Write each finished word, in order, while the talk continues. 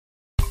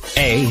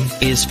A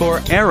is for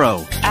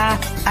arrow,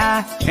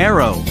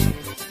 arrow.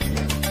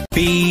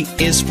 B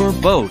is for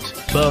boat,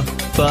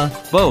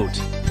 boat.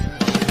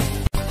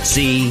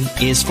 C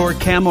is for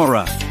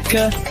camera,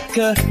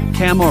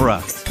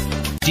 camera.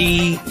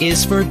 D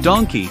is for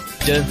donkey,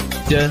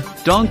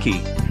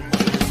 donkey.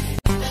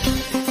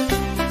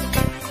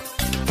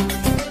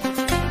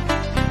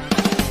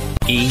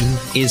 E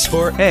is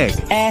for egg,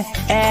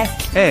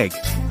 egg.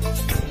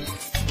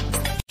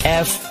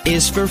 F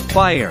is for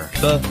fire,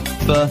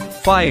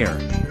 fire.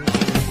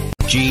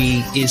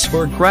 G is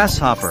for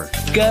grasshopper,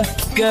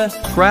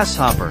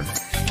 grasshopper.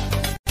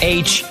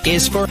 H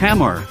is for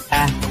hammer,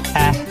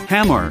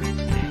 hammer.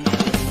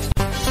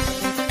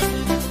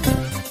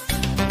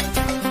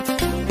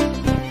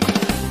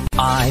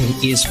 I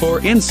is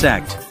for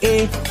insect,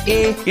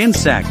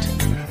 insect.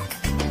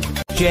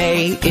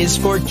 J is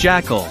for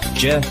jackal,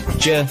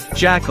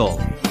 jackal.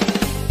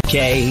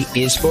 K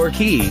is for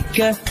key,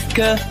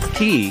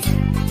 key.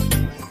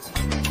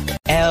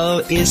 L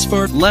is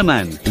for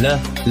lemon,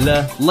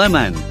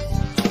 lemon.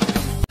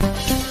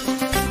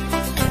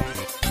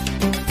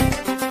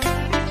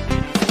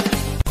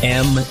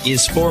 M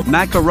is for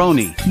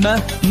macaroni,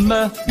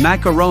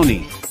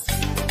 macaroni.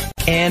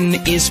 N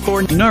is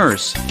for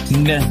nurse,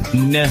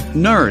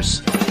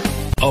 nurse.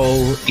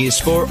 O is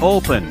for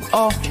open,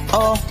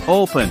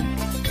 open.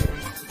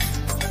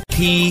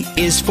 P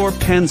is for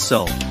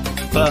pencil,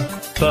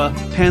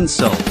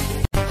 pencil.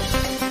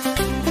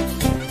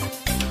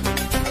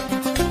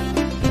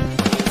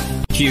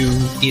 Q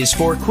is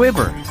for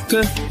quiver,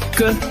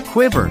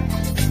 quiver.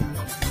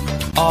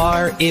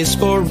 R is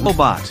for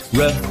robot,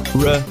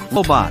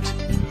 robot.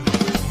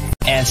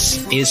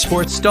 S is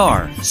for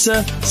star,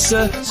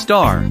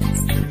 star.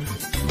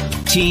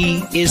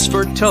 T is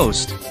for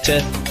toast,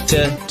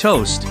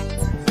 toast.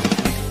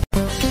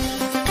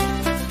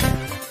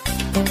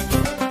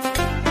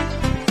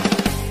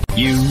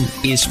 U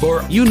is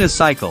for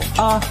unicycle,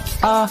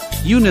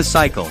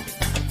 unicycle.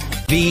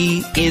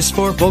 V is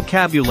for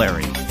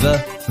vocabulary,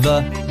 the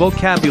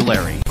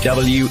vocabulary.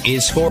 W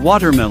is for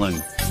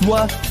watermelon,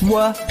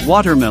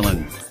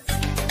 watermelon.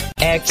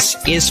 X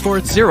is for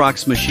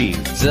Xerox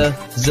machine, the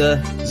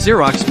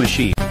Xerox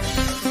machine.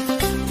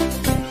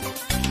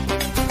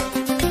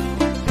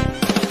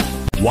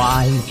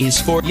 Y is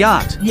for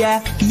yacht,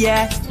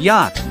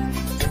 yacht.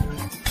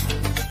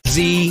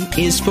 Z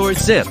is for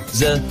zip,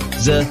 the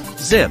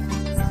zip.